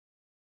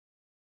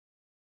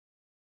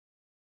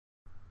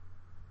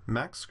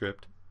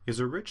MaxScript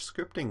is a rich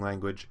scripting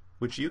language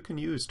which you can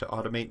use to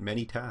automate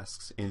many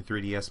tasks in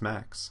 3ds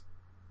Max.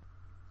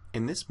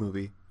 In this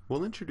movie,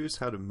 we'll introduce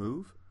how to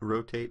move,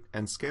 rotate,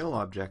 and scale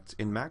objects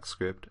in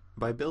MaxScript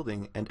by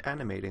building and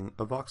animating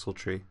a voxel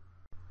tree.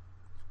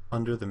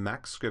 Under the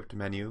MaxScript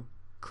menu,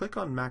 click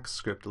on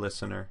MaxScript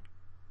Listener.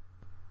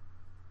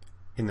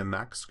 In the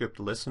MaxScript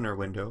Listener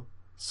window,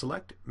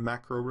 select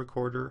Macro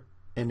Recorder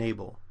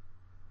Enable.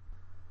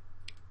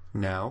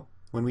 Now,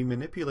 when we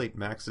manipulate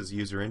Max's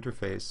user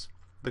interface,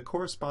 the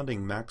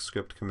corresponding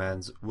MaxScript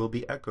commands will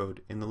be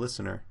echoed in the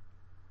listener.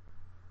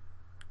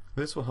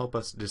 This will help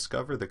us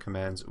discover the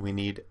commands we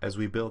need as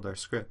we build our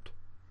script.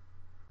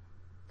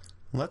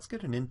 Let's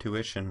get an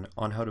intuition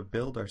on how to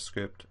build our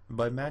script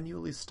by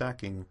manually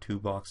stacking two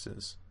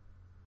boxes.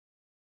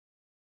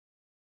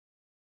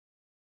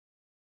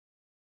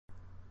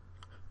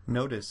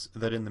 Notice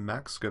that in the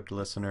MaxScript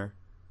listener,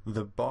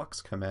 the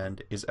box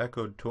command is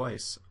echoed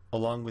twice,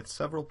 along with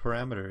several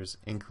parameters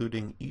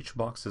including each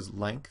box's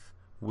length,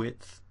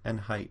 width,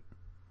 and height.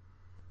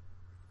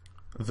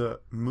 The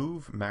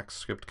move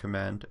MaxScript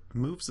command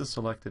moves the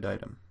selected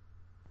item.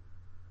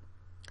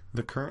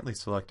 The currently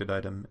selected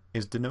item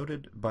is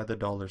denoted by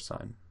the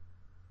 $sign.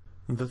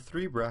 The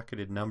three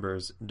bracketed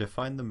numbers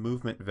define the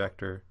movement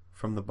vector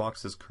from the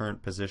box's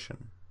current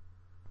position.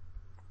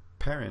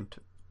 Parent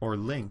or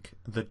link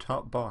the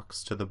top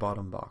box to the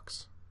bottom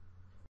box.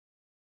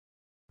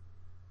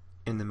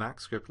 In the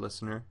MaxScript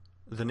listener,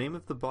 the name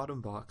of the bottom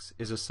box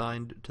is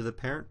assigned to the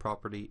parent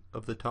property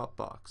of the top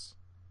box.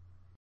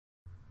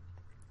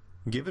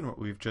 Given what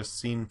we've just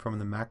seen from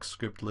the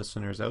MaxScript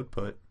listener's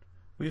output,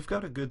 we've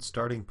got a good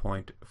starting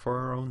point for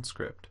our own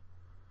script.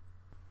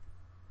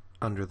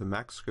 Under the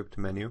MaxScript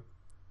menu,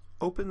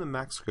 open the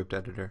MaxScript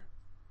editor.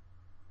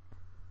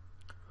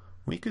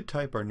 We could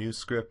type our new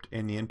script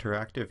in the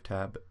Interactive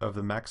tab of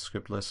the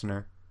MaxScript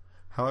listener.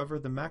 However,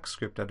 the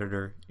MaxScript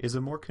editor is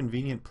a more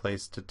convenient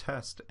place to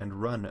test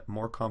and run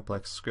more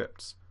complex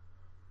scripts.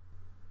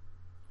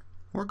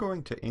 We're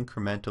going to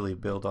incrementally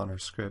build on our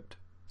script,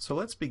 so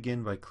let's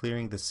begin by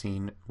clearing the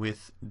scene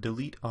with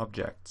delete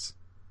objects.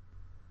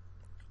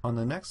 On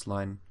the next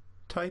line,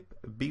 type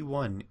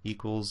b1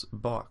 equals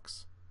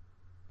box.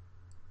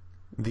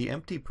 The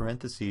empty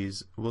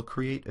parentheses will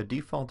create a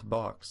default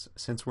box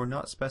since we're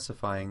not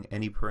specifying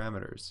any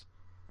parameters.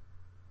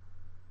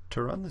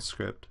 To run the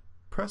script,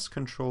 press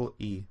Ctrl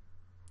E.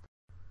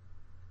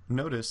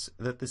 Notice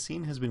that the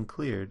scene has been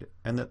cleared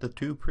and that the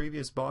two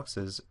previous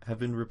boxes have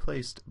been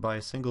replaced by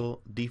a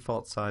single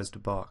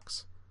default-sized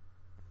box.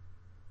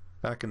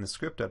 Back in the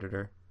script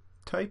editor,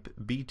 type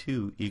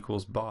b2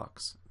 equals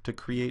box to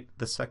create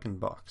the second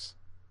box.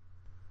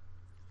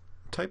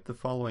 Type the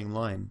following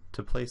line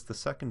to place the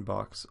second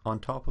box on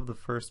top of the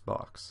first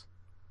box.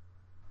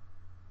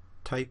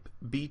 Type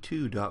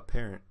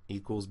b2.parent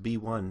equals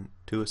b1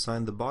 to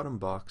assign the bottom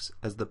box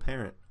as the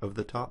parent of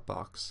the top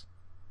box.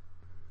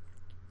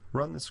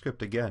 Run the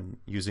script again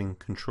using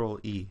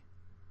Ctrl E.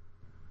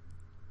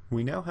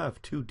 We now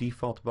have two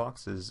default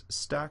boxes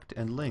stacked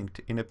and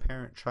linked in a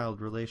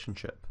parent-child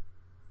relationship.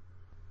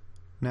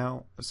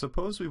 Now,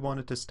 suppose we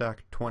wanted to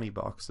stack 20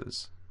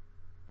 boxes.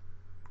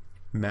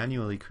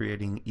 Manually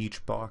creating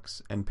each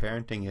box and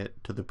parenting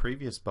it to the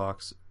previous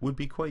box would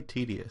be quite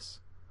tedious.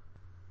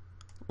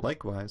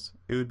 Likewise,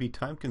 it would be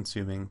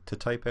time-consuming to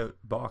type out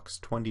box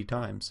 20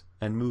 times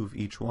and move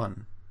each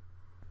one.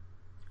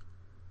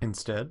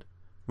 Instead,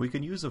 we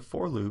can use a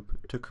for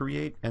loop to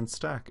create and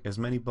stack as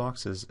many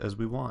boxes as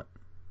we want.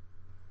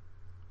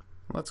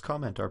 Let's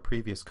comment our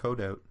previous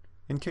code out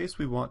in case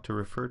we want to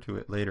refer to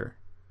it later.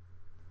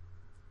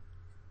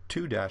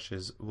 2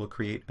 dashes will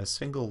create a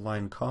single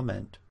line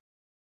comment,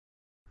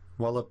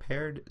 while a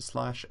paired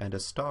slash and a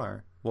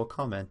star will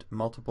comment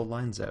multiple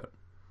lines out.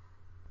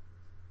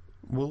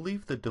 We'll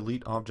leave the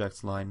delete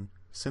objects line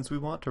since we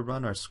want to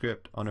run our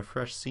script on a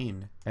fresh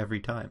scene every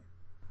time.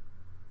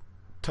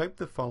 Type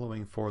the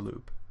following for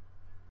loop.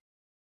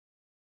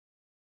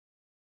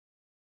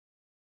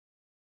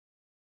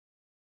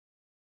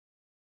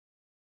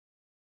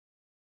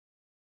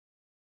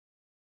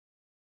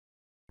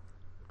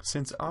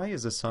 Since I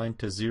is assigned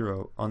to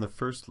 0 on the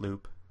first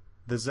loop,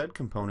 the z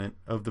component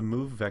of the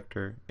move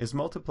vector is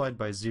multiplied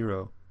by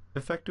 0,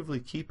 effectively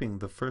keeping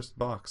the first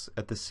box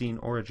at the scene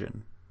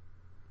origin.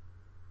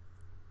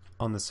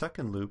 On the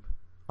second loop,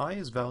 I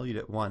is valued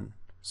at 1,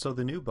 so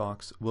the new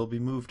box will be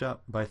moved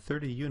up by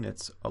 30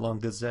 units along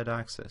the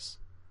z-axis.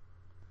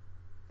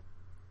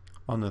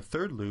 On the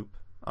third loop,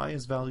 I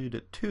is valued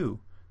at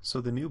 2,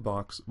 so the new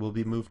box will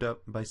be moved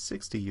up by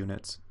 60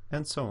 units,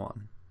 and so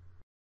on.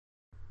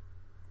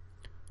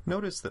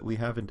 Notice that we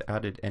haven't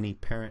added any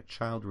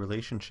parent-child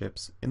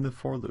relationships in the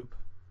for loop.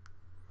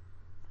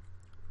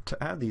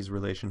 To add these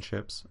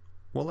relationships,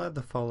 we'll add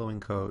the following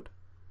code.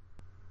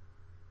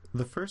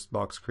 The first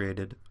box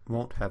created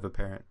won't have a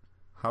parent.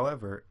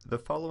 However, the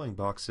following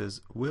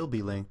boxes will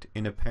be linked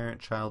in a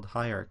parent-child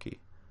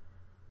hierarchy.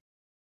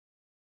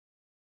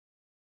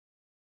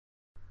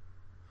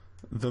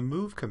 The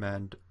move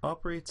command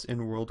operates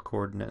in world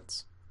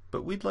coordinates.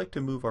 but we'd like to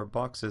move our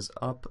boxes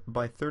up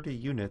by 30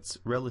 units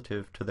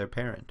relative to their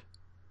parent.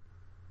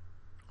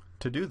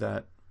 To do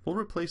that, we'll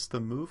replace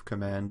the move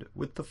command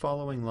with the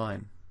following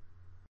line.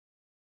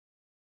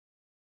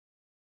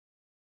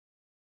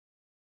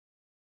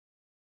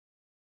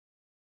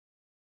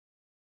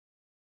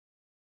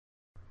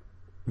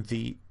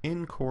 The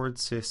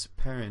in_sys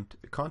parent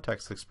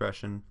context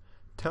expression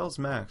tells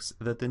Max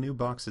that the new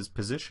box's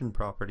position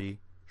property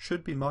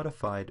should be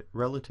modified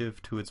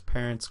relative to its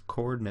parent's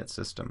coordinate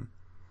system.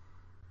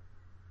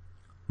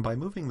 By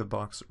moving the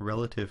box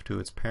relative to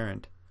its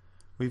parent,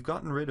 we've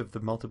gotten rid of the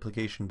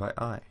multiplication by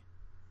I.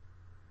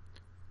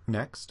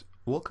 Next,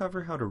 we'll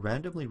cover how to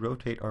randomly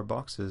rotate our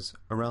boxes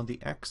around the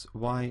X,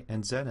 Y,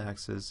 and Z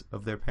axes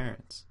of their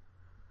parents.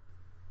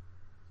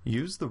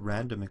 Use the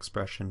random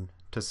expression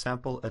to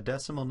sample a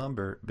decimal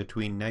number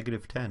between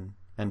 -10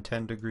 and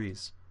 10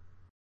 degrees.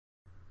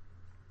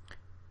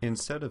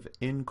 Instead of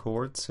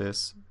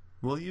in_sys,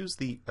 we'll use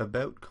the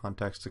about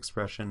context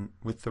expression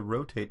with the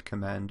rotate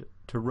command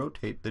to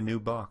rotate the new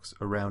box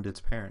around its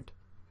parent.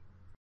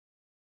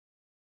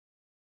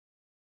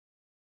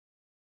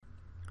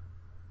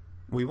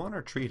 We want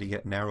our tree to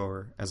get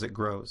narrower as it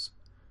grows.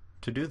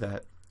 To do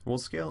that, we'll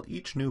scale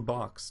each new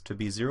box to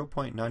be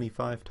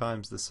 0.95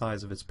 times the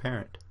size of its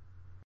parent.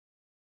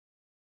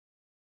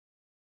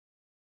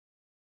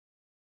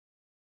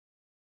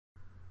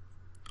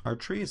 Our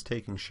tree is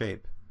taking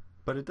shape,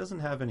 but it doesn't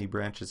have any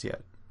branches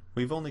yet.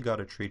 We've only got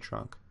a tree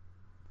trunk.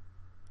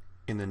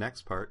 In the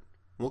next part,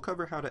 we'll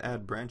cover how to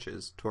add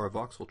branches to our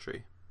voxel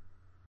tree.